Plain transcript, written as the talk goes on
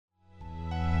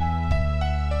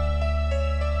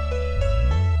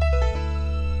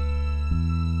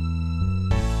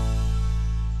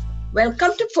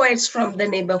Welcome to Poets from the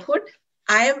Neighborhood.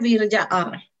 I am Veeraja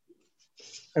R.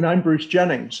 And I'm Bruce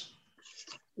Jennings.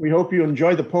 We hope you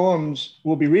enjoy the poems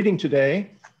we'll be reading today,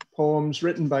 poems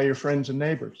written by your friends and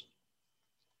neighbors.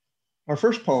 Our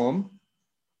first poem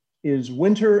is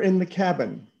Winter in the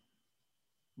Cabin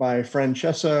by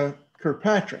Francesca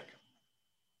Kirkpatrick.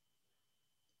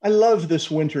 I love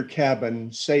this winter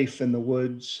cabin, safe in the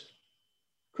woods.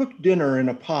 Cook dinner in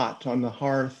a pot on the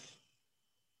hearth,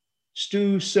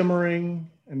 stew simmering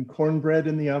and cornbread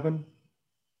in the oven,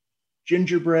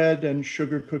 gingerbread and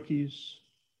sugar cookies.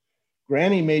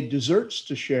 Granny made desserts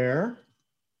to share,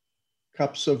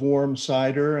 cups of warm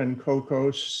cider and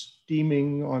cocoa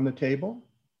steaming on the table,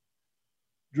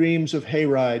 dreams of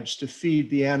hayrides to feed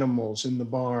the animals in the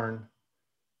barn,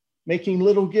 making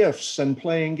little gifts and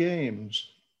playing games,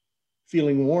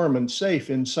 feeling warm and safe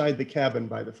inside the cabin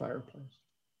by the fireplace.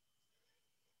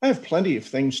 I have plenty of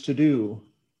things to do,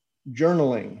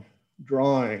 journaling,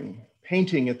 drawing,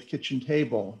 painting at the kitchen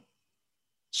table.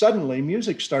 Suddenly,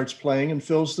 music starts playing and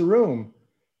fills the room.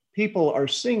 People are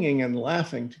singing and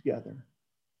laughing together.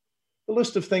 The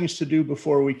list of things to do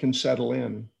before we can settle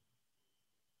in.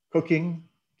 Cooking,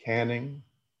 canning,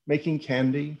 making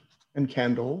candy and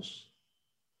candles,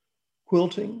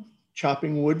 quilting,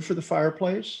 chopping wood for the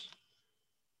fireplace.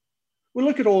 We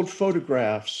look at old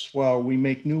photographs while we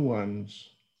make new ones.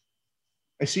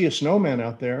 I see a snowman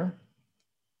out there.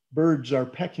 Birds are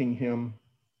pecking him.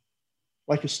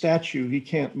 Like a statue, he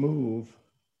can't move.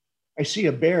 I see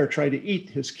a bear try to eat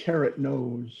his carrot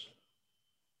nose.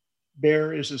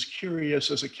 Bear is as curious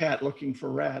as a cat looking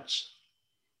for rats.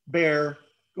 Bear,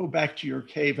 go back to your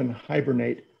cave and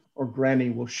hibernate, or Granny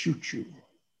will shoot you.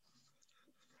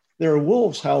 There are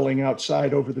wolves howling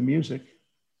outside over the music.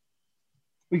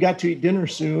 We got to eat dinner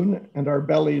soon, and our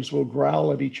bellies will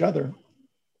growl at each other,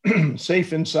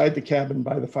 safe inside the cabin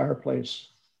by the fireplace.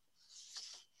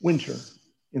 Winter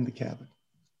in the cabin.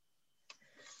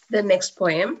 The next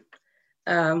poem,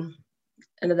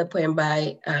 another poem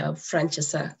by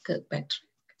Francesca Kirkpatrick.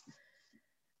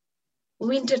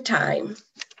 Wintertime.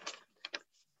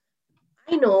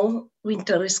 I know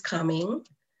winter is coming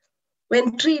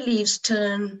when tree leaves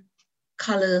turn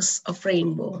colors of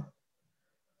rainbow.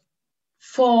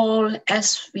 Fall,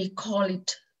 as we call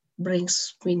it,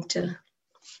 brings winter.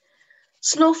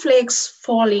 Snowflakes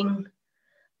falling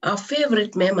are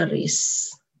favorite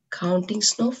memories, counting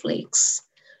snowflakes,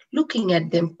 looking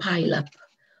at them pile up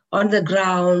on the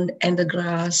ground and the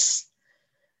grass,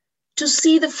 to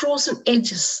see the frozen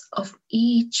edges of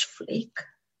each flake.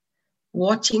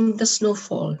 Watching the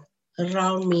snowfall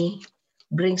around me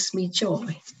brings me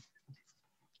joy.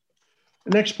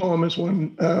 The next poem is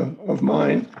one of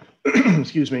mine,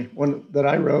 excuse me, one that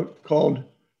I wrote called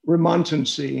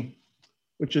Remontancy,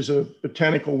 which is a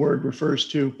botanical word, refers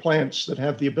to plants that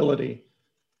have the ability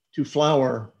to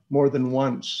flower more than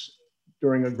once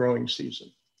during a growing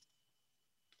season.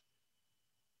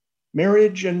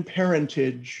 Marriage and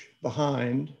parentage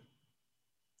behind,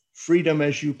 freedom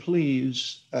as you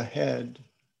please ahead.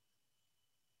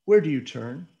 Where do you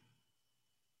turn?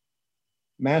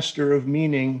 Master of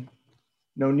meaning,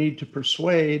 no need to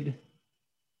persuade.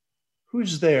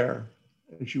 Who's there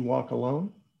as you walk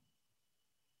alone?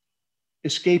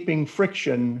 Escaping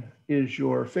friction is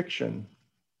your fiction.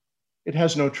 It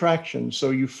has no traction,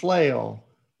 so you flail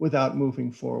without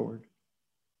moving forward.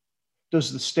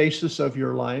 Does the stasis of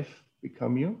your life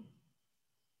become you?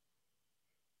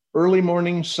 Early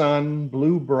morning sun,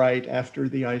 blue bright after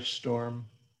the ice storm.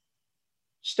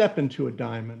 Step into a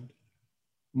diamond,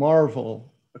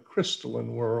 marvel a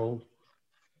crystalline world.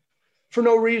 For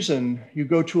no reason, you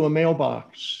go to a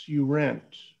mailbox you rent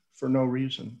for no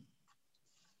reason.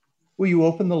 Will you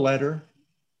open the letter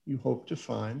you hope to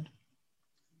find?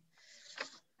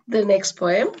 The next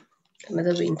poem,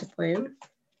 another winter poem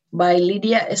by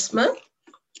Lydia Esmer.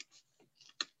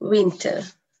 Winter.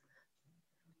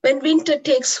 When winter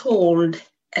takes hold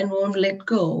and won't let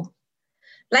go,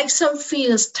 like some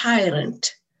fierce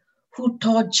tyrant who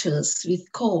tortures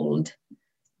with cold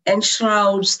and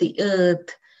shrouds the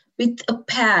earth with a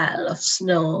pall of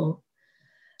snow.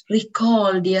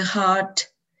 Recall, dear heart,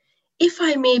 if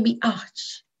I may be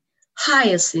arch,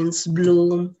 hyacinths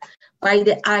bloom by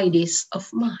the ides of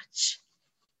March.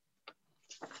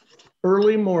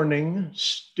 Early Morning,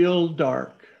 Still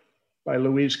Dark by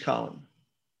Louise Collin.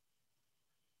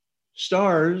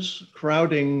 Stars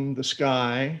crowding the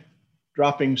sky,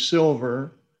 dropping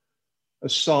silver, a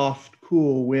soft,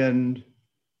 cool wind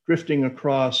drifting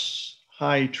across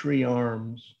high tree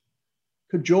arms,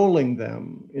 cajoling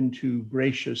them into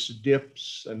gracious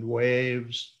dips and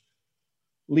waves,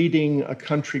 leading a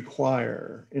country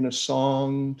choir in a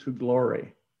song to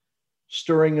glory,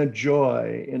 stirring a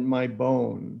joy in my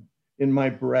bone, in my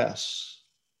breasts,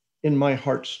 in my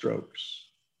heart strokes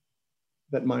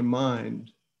that my mind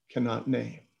cannot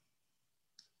name.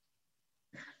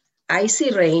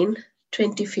 Icy Rain,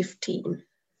 2015.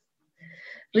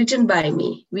 Written by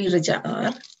me, Veeraja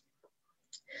R.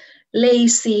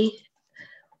 Lacy,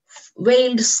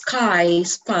 veiled sky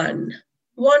spun,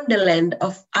 wonderland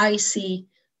of icy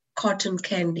cotton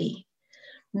candy.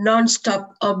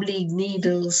 Non-stop oblique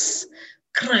needles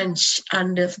crunch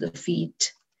under the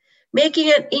feet, making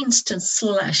an instant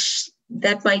slush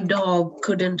that my dog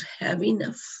couldn't have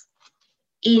enough.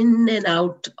 In and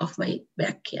out of my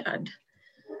backyard.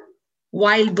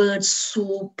 Wild birds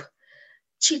swoop,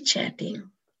 chit-chatting,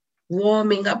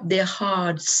 warming up their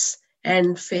hearts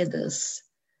and feathers.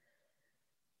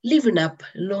 Living up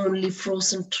lonely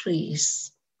frozen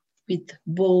trees with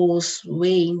boughs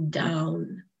weighing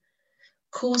down.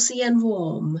 Cozy and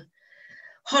warm,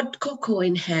 hot cocoa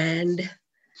in hand,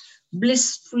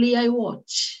 blissfully I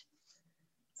watch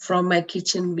from my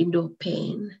kitchen window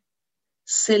pane,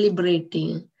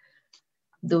 celebrating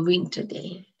the winter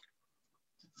day.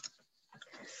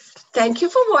 Thank you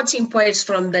for watching Poets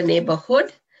from the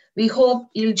Neighborhood. We hope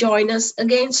you'll join us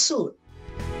again soon.